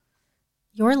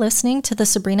You're listening to the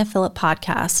Sabrina Philipp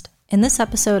podcast. In this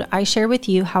episode, I share with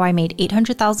you how I made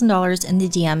 $800,000 in the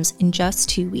DMs in just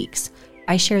 2 weeks.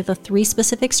 I share the 3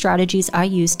 specific strategies I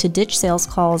use to ditch sales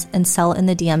calls and sell in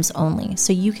the DMs only,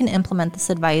 so you can implement this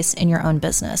advice in your own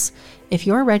business. If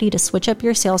you're ready to switch up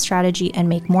your sales strategy and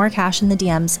make more cash in the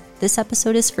DMs, this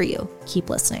episode is for you. Keep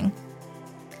listening.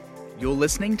 You're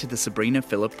listening to the Sabrina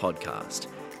Philipp podcast.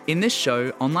 In this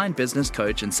show, online business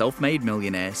coach and self-made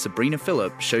millionaire Sabrina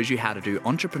Philipp shows you how to do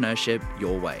entrepreneurship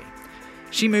your way.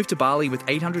 She moved to Bali with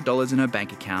 $800 in her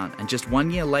bank account and just 1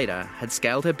 year later had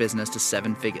scaled her business to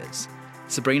 7 figures.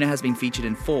 Sabrina has been featured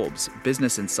in Forbes,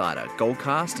 Business Insider,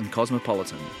 Goldcast, and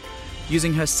Cosmopolitan.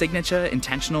 Using her signature,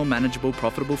 intentional, manageable,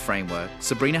 profitable framework,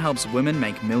 Sabrina helps women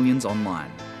make millions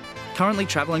online. Currently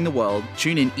traveling the world,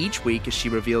 tune in each week as she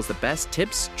reveals the best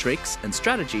tips, tricks, and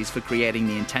strategies for creating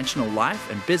the intentional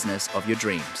life and business of your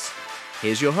dreams.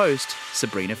 Here's your host,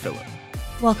 Sabrina Philipp.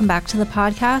 Welcome back to the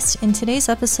podcast. In today's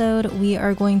episode, we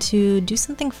are going to do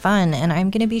something fun, and I'm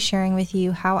going to be sharing with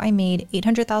you how I made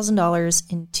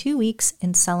 $800,000 in 2 weeks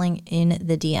in selling in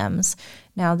the DMs.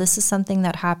 Now, this is something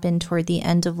that happened toward the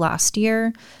end of last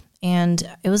year, and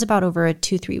it was about over a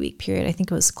 2-3 week period. I think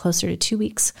it was closer to 2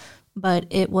 weeks. But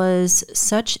it was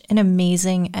such an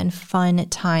amazing and fun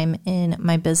time in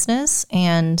my business.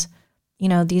 And, you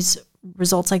know, these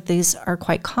results like these are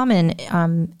quite common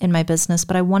in my business.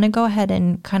 But I want to go ahead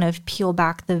and kind of peel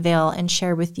back the veil and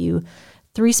share with you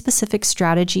 3 specific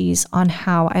strategies on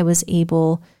how I was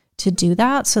able to do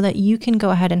that so that you can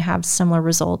go ahead and have similar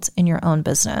results in your own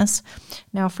business.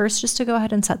 Now, first, just to go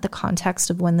ahead and set the context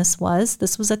of when this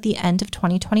was at the end of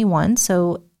 2021.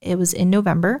 So it was in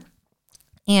November.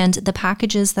 And the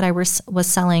packages that I was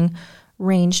selling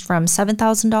ranged from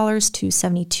 $7,000 to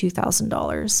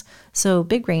 $72,000. So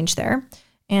big range there.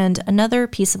 And another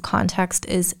piece of context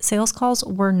is sales calls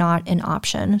were not an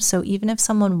option. So even if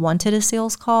someone wanted a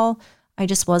sales call, I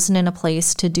just wasn't in a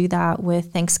place to do that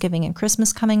with Thanksgiving and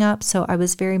Christmas coming up. So I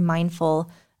was very mindful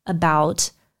about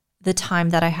the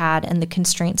time that I had and the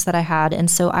constraints that I had. And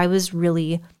so I was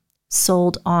really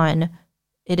sold on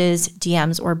it is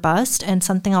DMs or bust. And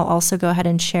something I'll also go ahead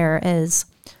and share is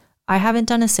I haven't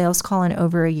done a sales call in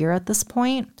over a year at this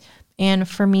point. And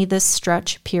for me, this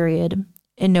stretch period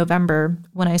in November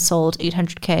when I sold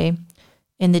 $800K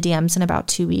in the DMs in about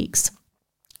 2 weeks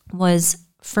was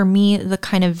for me the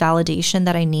kind of validation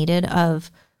that I needed of,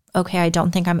 okay, I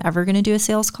don't think I'm ever going to do a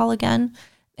sales call again.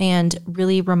 And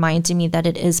really reminding me that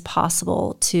it is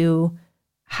possible to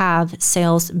have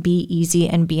sales be easy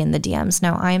and be in the DMs.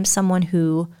 Now, I am someone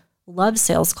who loves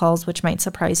sales calls, which might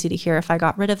surprise you to hear if I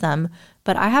got rid of them,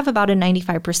 but I have about a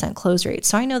 95% close rate.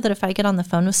 So I know that if I get on the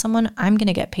phone with someone, I'm going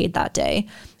to get paid that day.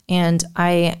 And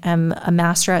I am a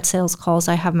master at sales calls.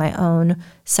 I have my own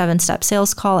 7-step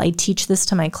sales call. I teach this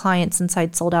to my clients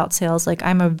inside Sold Out Sales. Like,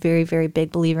 I'm a very, very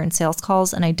big believer in sales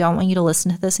calls. And I don't want you to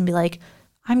listen to this and be like,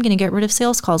 I'm going to get rid of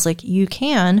sales calls. Like, you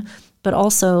can, but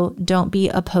also don't be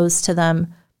opposed to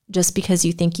them just because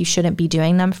you think you shouldn't be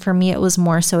doing them. For me, it was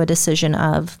more so a decision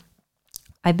of,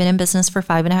 I've been in business for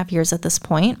 5.5 years at this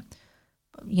point.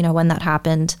 You know, when that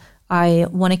happened, I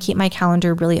want to keep my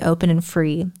calendar really open and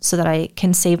free so that I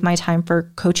can save my time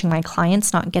for coaching my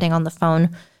clients, not getting on the phone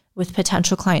with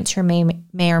potential clients who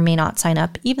may or may not sign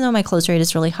up, even though my close rate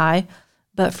is really high.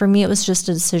 But for me, it was just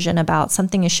a decision about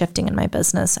something is shifting in my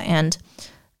business. And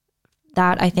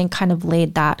that, I think, kind of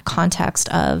laid that context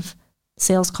of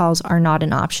sales calls are not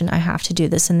an option. I have to do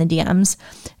this in the DMs.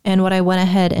 And what I went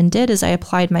ahead and did is I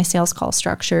applied my sales call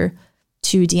structure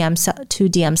to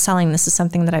DM selling. This is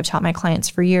something that I've taught my clients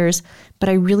for years, but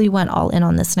I really went all in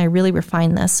on this and I really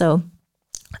refined this. So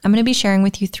I'm going to be sharing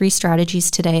with you 3 strategies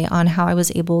today on how I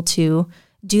was able to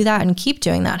do that and keep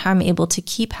doing that, how I'm able to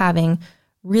keep having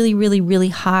really, really, really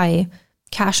high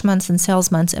cash months and sales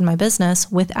months in my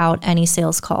business without any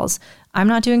sales calls. I'm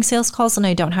not doing sales calls and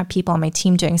I don't have people on my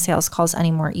team doing sales calls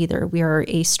anymore either. We are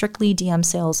a strictly DM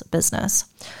sales business.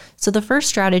 So the first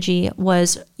strategy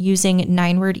was using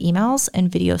 9-word emails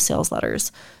and video sales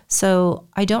letters. So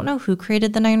I don't know who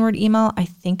created the 9-word email. I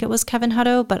think it was Kevin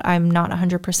Hutto, but I'm not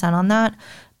 100% on that.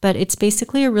 But it's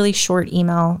basically a really short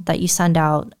email that you send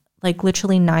out, like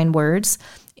literally 9 words.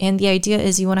 And the idea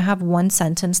is you want to have one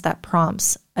sentence that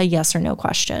prompts a yes or no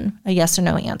question, a yes or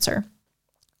no answer.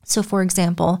 So for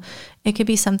example, it could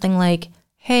be something like,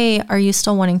 hey, are you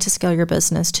still wanting to scale your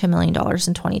business to $1 million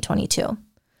in 2022?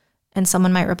 And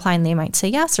someone might reply and they might say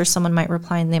yes, or someone might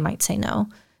reply and they might say no.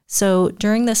 So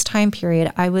during this time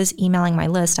period, I was emailing my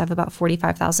list. I have about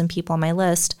 45,000 people on my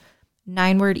list.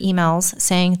 9-word emails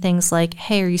saying things like,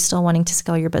 hey, are you still wanting to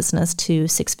scale your business to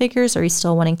 6 figures? Are you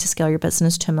still wanting to scale your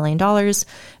business to $1 million?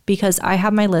 Because I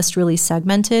have my list really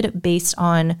segmented based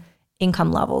on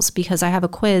income levels, because I have a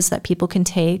quiz that people can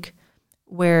take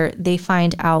where they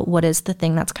find out what is the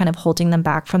thing that's kind of holding them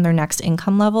back from their next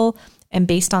income level. And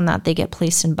based on that, they get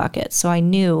placed in buckets. So I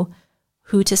knew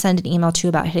who to send an email to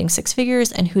about hitting 6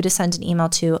 figures and who to send an email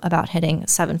to about hitting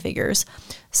 7 figures.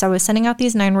 So I was sending out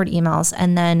these 9-word emails.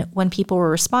 And then when people were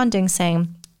responding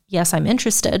saying, yes, I'm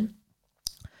interested,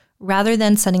 rather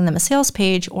than sending them a sales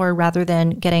page or rather than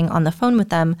getting on the phone with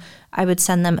them, I would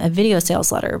send them a video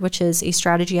sales letter, which is a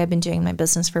strategy I've been doing in my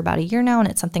business for about a year now. And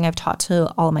it's something I've taught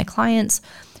to all of my clients,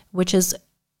 which is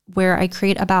where I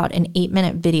create about an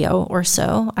 8-minute video or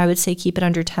so. I would say keep it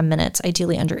under 10 minutes,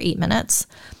 ideally under 8 minutes,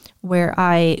 where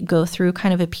I go through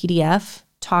kind of a PDF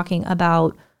talking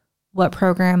about what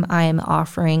program I'm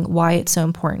offering, why it's so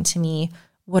important to me,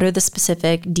 what are the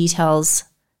specific details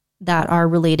that are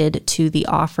related to the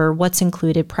offer, what's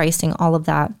included, pricing, all of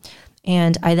that.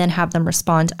 And I then have them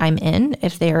respond, I'm in,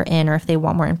 if they are in or if they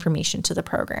want more information to the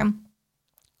program.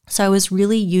 So I was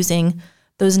really using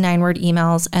those 9-word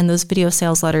emails and those video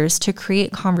sales letters to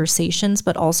create conversations,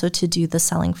 but also to do the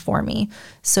selling for me.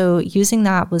 So using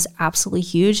that was absolutely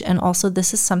huge. And also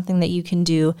this is something that you can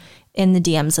do in the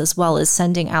DMs as well, as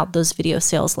sending out those video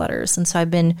sales letters. And so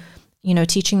I've been,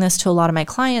 teaching this to a lot of my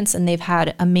clients, and they've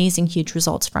had amazing, huge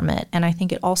results from it. And I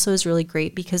think it also is really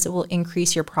great because it will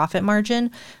increase your profit margin.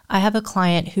 I have a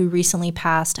client who recently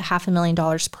passed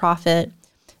 $500,000 profit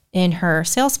in her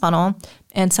sales funnel.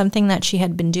 And something that she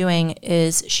had been doing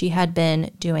is she had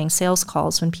been doing sales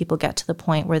calls when people get to the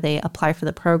point where they apply for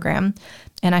the program.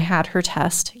 And I had her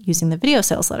test using the video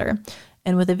sales letter.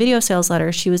 And with a video sales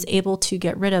letter, she was able to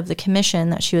get rid of the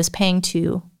commission that she was paying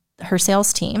to her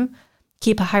sales team,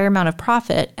 keep a higher amount of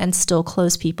profit, and still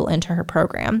close people into her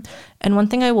program. And one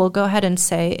thing I will go ahead and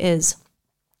say is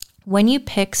when you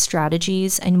pick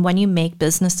strategies and when you make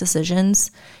business decisions,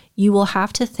 you will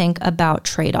have to think about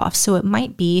trade-offs. So it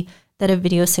might be that a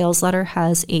video sales letter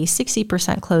has a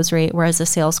 60% close rate, whereas a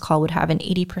sales call would have an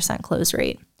 80% close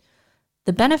rate.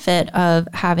 The benefit of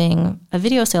having a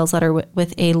video sales letter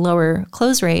with a lower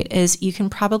close rate is you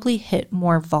can probably hit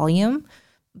more volume,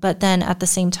 but then at the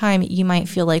same time, you might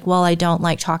feel like, well, I don't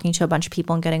like talking to a bunch of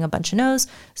people and getting a bunch of no's.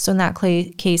 So in that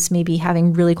case, maybe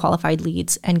having really qualified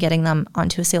leads and getting them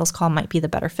onto a sales call might be the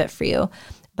better fit for you.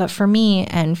 But for me,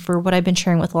 and for what I've been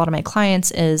sharing with a lot of my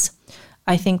clients, is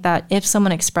I think that if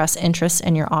someone expressed interest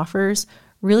in your offers,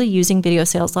 really using video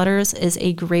sales letters is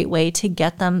a great way to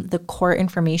get them the core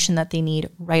information that they need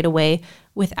right away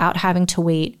without having to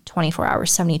wait 24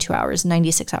 hours, 72 hours,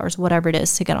 96 hours, whatever it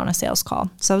is to get on a sales call.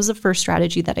 So that was the first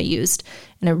strategy that I used.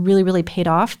 And it really, really paid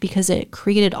off because it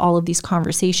created all of these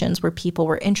conversations where people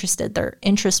were interested. Their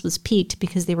interest was piqued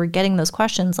because they were getting those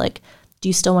questions like, do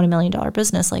you still want $1 million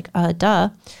business? Like, duh.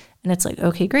 And it's like,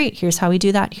 okay, great. Here's how we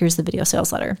do that. Here's the video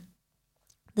sales letter.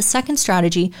 The second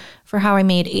strategy for how I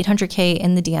made $800K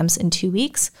in the DMs in 2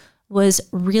 weeks was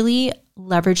really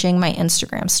leveraging my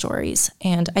Instagram stories.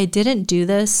 And I didn't do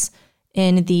this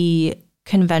in the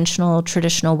conventional,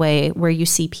 traditional way where you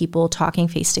see people talking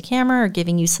face to camera or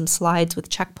giving you some slides with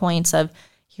checkpoints of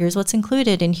here's what's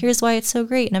included and here's why it's so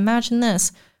great. And imagine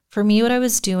this. For me, what I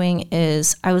was doing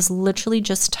is I was literally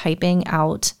just typing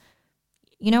out,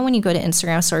 when you go to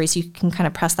Instagram stories, you can kind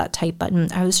of press that type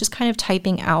button. I was just kind of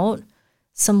typing out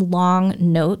some long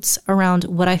notes around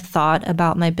what I thought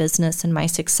about my business and my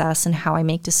success and how I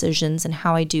make decisions and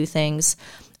how I do things.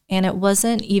 And it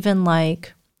wasn't even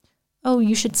like, oh,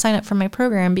 you should sign up for my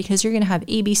program because you're going to have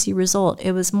ABC result.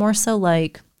 It was more so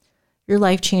like your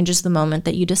life changes the moment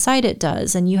that you decide it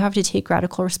does, and you have to take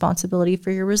radical responsibility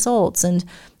for your results, and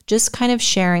just kind of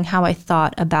sharing how I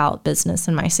thought about business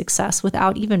and my success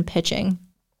without even pitching.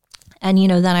 And,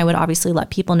 then I would obviously let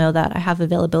people know that I have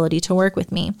availability to work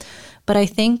with me. But I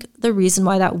think the reason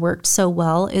why that worked so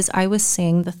well is I was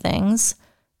saying the things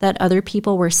that other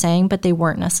people were saying, but they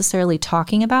weren't necessarily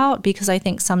talking about, because I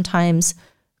think sometimes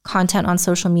content on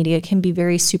social media can be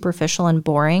very superficial and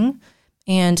boring.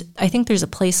 And I think there's a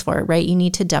place for it, right? You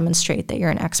need to demonstrate that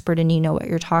you're an expert and you know what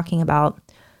you're talking about.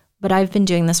 But I've been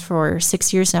doing this for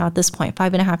 6 years now at this point,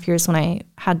 5.5 years when I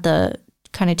had the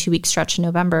kind of 2-week stretch in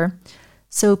November.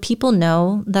 So people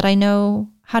know that I know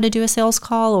how to do a sales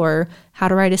call or how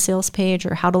to write a sales page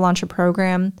or how to launch a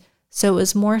program. So it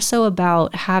was more so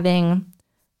about having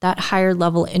that higher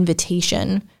level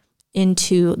invitation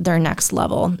into their next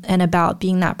level and about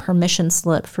being that permission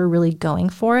slip for really going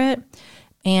for it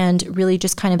and really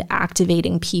just kind of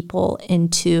activating people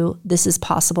into this is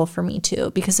possible for me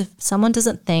too. Because if someone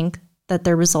doesn't think that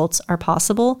their results are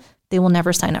possible, they will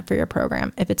never sign up for your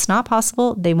program. If it's not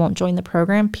possible, they won't join the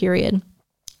program, period.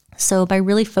 So by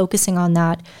really focusing on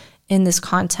that in this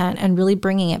content and really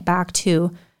bringing it back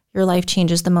to your life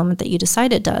changes the moment that you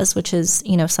decide it does, which is,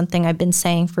 something I've been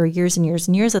saying for years and years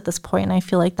and years at this point. And I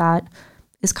feel like that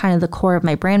is kind of the core of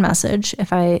my brand message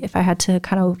if I had to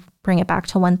kind of bring it back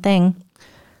to one thing.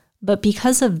 But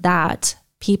because of that,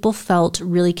 people felt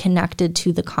really connected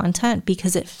to the content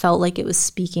because it felt like it was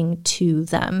speaking to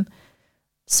them.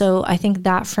 So I think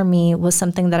that for me was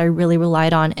something that I really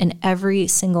relied on. And every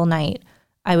single night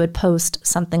I would post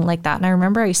something like that. And I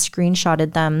remember I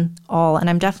screenshotted them all, and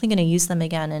I'm definitely going to use them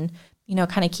again and,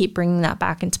 kind of keep bringing that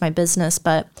back into my business.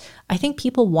 But I think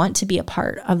people want to be a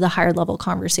part of the higher level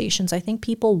conversations. I think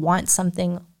people want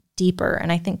something deeper,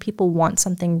 and I think people want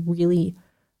something really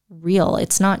real.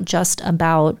 It's not just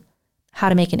about how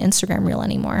to make an Instagram reel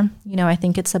anymore. I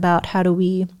think it's about how do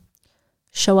we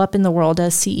show up in the world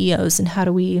as CEOs, and how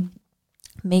do we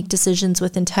make decisions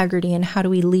with integrity, and how do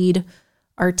we lead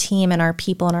our team and our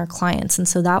people and our clients. And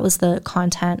so that was the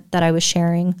content that I was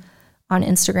sharing on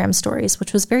Instagram stories,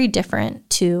 which was very different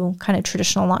to kind of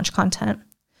traditional launch content.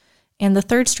 And the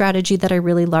third strategy that I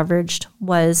really leveraged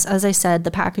was, as I said, the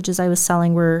packages I was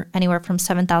selling were anywhere from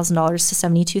 $7,000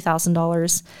 to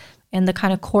 $72,000. And the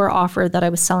kind of core offer that I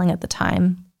was selling at the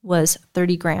time was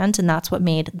 $30,000, and that's what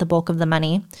made the bulk of the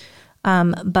money.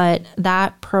 But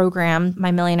that program,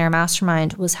 my Millionaire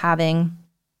Mastermind, was having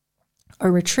a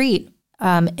retreat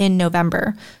in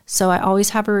November. So I always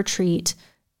have a retreat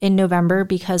in November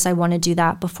because I want to do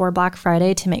that before Black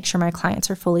Friday to make sure my clients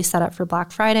are fully set up for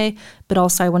Black Friday. But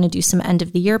also I want to do some end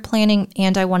of the year planning,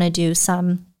 and I want to do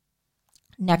some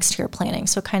next year planning.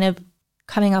 So kind of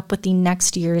coming up with the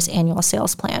next year's annual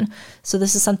sales plan. So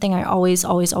this is something I always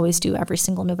do every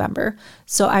single November.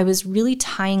 So I was really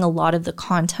tying a lot of the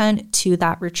content to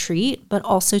that retreat, but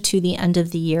also to the end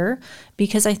of the year,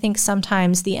 because I think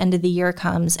sometimes the end of the year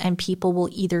comes and people will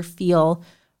either feel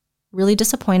really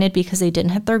disappointed because they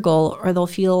didn't hit their goal, or they'll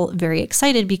feel very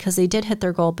excited because they did hit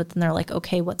their goal, but then they're like,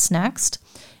 okay, what's next?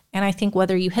 And I think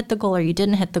whether you hit the goal or you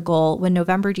didn't hit the goal, when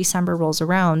November, December rolls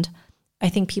around, I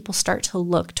think people start to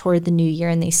look toward the new year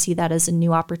and they see that as a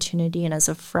new opportunity and as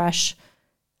a fresh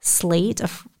slate, a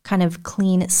kind of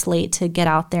clean slate to get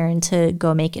out there and to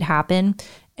go make it happen.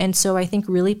 And so I think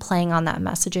really playing on that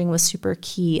messaging was super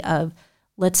key of,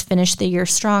 let's finish the year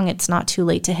strong. It's not too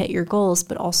late to hit your goals,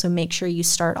 but also make sure you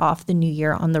start off the new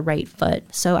year on the right foot.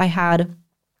 So I had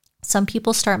some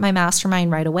people start my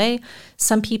mastermind right away.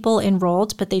 Some people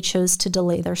enrolled, but they chose to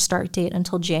delay their start date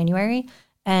until January.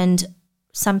 And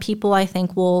some people I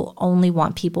think will only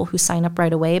want people who sign up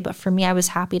right away. But for me, I was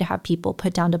happy to have people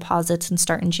put down deposits and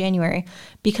start in January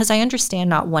because I understand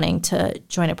not wanting to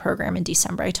join a program in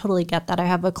December. I totally get that. I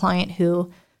have a client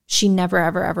who she never,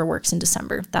 ever works in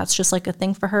December. That's just like a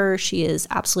thing for her. She is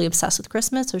absolutely obsessed with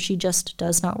Christmas, so she just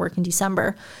does not work in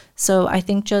December. So I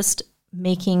think just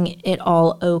making it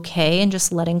all okay and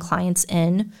just letting clients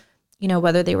in,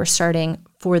 whether they were starting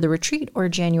for the retreat or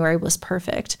January, was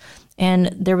perfect.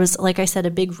 And there was, like I said,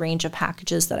 a big range of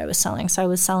packages that I was selling. So I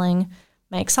was selling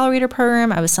my accelerator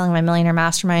program, I was selling my Millionaire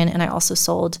Mastermind, and I also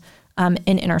sold an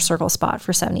inner circle spot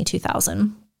for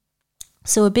 $72,000.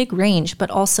 So a big range,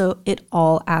 but also it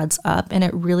all adds up, and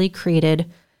it really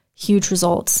created huge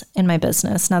results in my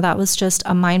business. Now that was just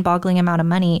a mind-boggling amount of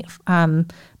money.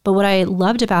 But what I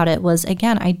loved about it was,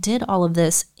 again, I did all of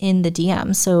this in the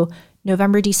DM. So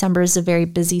November, December is a very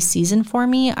busy season for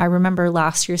me. I remember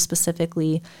last year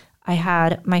specifically, I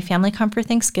had my family come for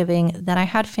Thanksgiving. Then I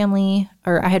had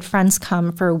friends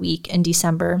come for a week in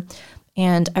December.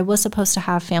 And I was supposed to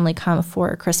have family come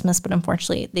for Christmas, but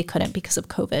unfortunately they couldn't because of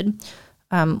COVID,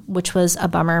 which was a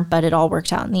bummer, but it all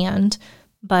worked out in the end.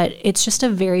 But it's just a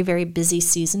very, very busy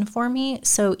season for me.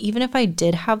 So even if I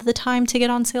did have the time to get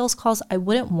on sales calls, I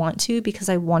wouldn't want to because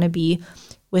I want to be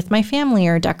with my family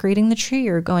or decorating the tree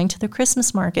or going to the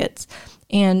Christmas markets.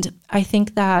 And I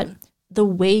think that the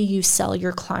way you sell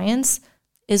your clients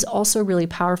is also really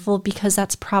powerful because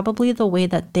that's probably the way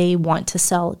that they want to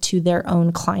sell to their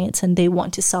own clients and they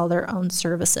want to sell their own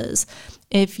services.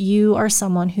 If you are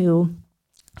someone who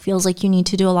feels like you need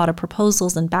to do a lot of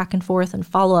proposals and back and forth and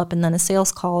follow up and then a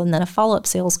sales call and then a follow-up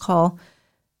sales call,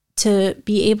 to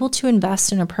be able to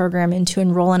invest in a program and to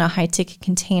enroll in a high ticket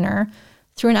container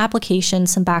through an application,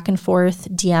 some back and forth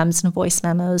DMs and voice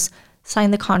memos,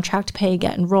 sign the contract, pay,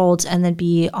 get enrolled, and then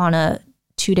be on a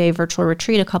 2-day virtual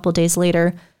retreat a couple days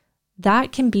later,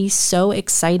 that can be so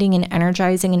exciting and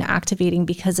energizing and activating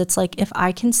because it's like, if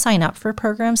I can sign up for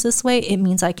programs this way, it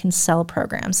means I can sell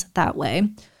programs that way.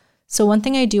 So one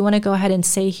thing I do want to go ahead and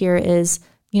say here is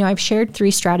I've shared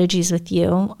 3 strategies with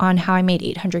you on how I made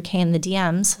 $800K in the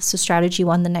DMs. So strategy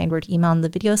 1, the 9-word email and the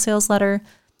video sales letter.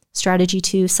 Strategy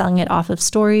 2, selling it off of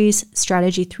stories.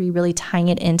 Strategy 3, really tying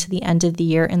it into the end of the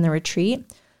year in the retreat.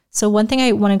 So one thing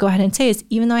I want to go ahead and say is,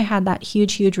 even though I had that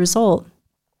huge result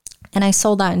and I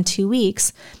sold that in 2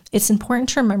 weeks, it's important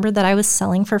to remember that I was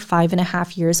selling for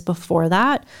 5.5 years before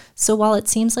that. So while it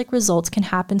seems like results can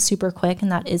happen super quick, and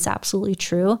that is absolutely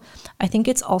true, I think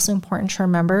it's also important to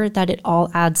remember that it all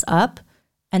adds up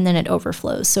and then it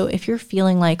overflows. So if you're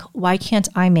feeling like, why can't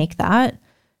I make that?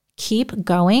 Keep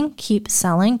going, keep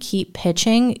selling, keep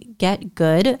pitching, get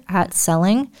good at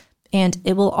selling, and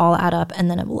it will all add up and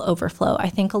then it will overflow. I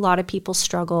think a lot of people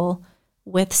struggle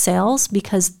with sales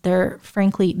because they're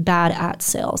frankly bad at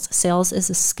sales. Sales is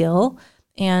a skill.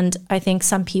 And I think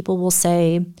some people will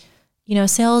say,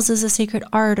 sales is a sacred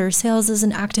art, or sales is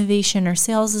an activation, or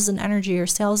sales is an energy, or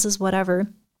sales is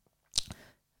whatever.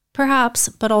 Perhaps,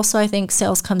 but also I think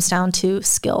sales comes down to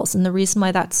skills. And the reason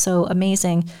why that's so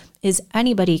amazing is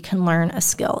anybody can learn a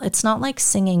skill. It's not like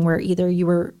singing where either you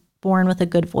were born with a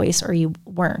good voice or you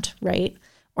weren't, right?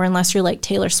 Or unless you're like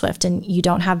Taylor Swift and you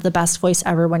don't have the best voice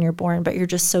ever when you're born, but you're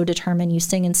just so determined, you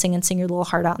sing and sing and sing your little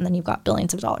heart out, and then you've got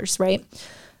billions of dollars, right?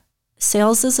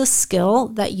 Sales is a skill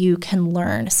that you can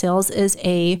learn. Sales is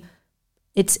it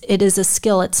is a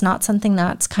skill. It's not something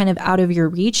that's kind of out of your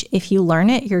reach. If you learn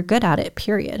it, you're good at it,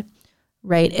 period.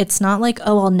 Right? It's not like,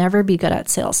 oh, I'll never be good at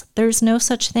sales. There's no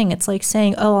such thing. It's like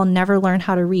saying, oh, I'll never learn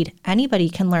how to read. Anybody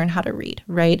can learn how to read,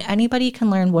 right? Anybody can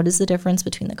learn what is the difference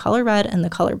between the color red and the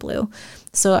color blue.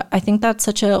 So I think that's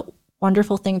such a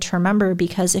wonderful thing to remember,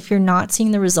 because if you're not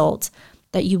seeing the results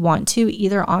that you want to,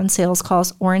 either on sales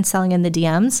calls or in selling in the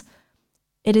DMs,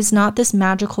 it is not this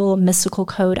magical, mystical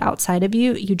code outside of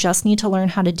you. You just need to learn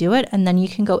how to do it, and then you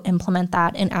can go implement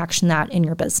that and action that in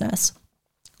your business.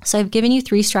 So I've given you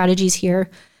 3 strategies here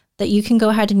that you can go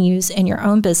ahead and use in your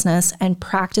own business and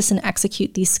practice and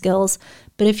execute these skills.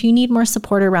 But if you need more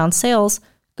support around sales,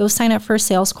 go sign up for a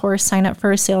sales course, sign up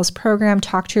for a sales program,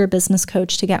 talk to your business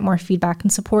coach to get more feedback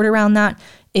and support around that.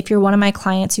 If you're one of my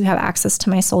clients, you have access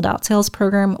to my sold out sales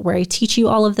program where I teach you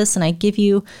all of this and I give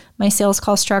you my sales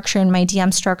call structure and my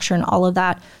DM structure and all of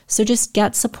that. So just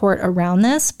get support around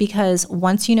this, because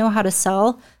once you know how to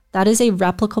sell, that is a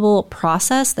replicable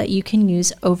process that you can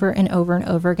use over and over and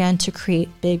over again to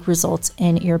create big results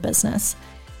in your business.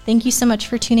 Thank you so much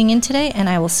for tuning in today, and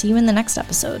I will see you in the next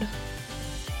episode.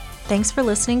 Thanks for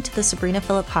listening to the Sabrina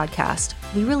Philipp podcast.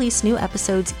 We release new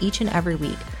episodes each and every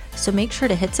week, so make sure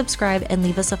to hit subscribe and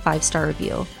leave us a 5-star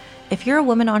review. If you're a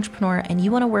woman entrepreneur and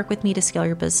you want to work with me to scale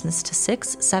your business to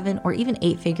 6, 7, or even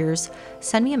 8 figures,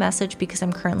 send me a message because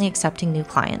I'm currently accepting new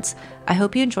clients. I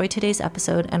hope you enjoyed today's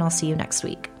episode, and I'll see you next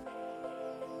week.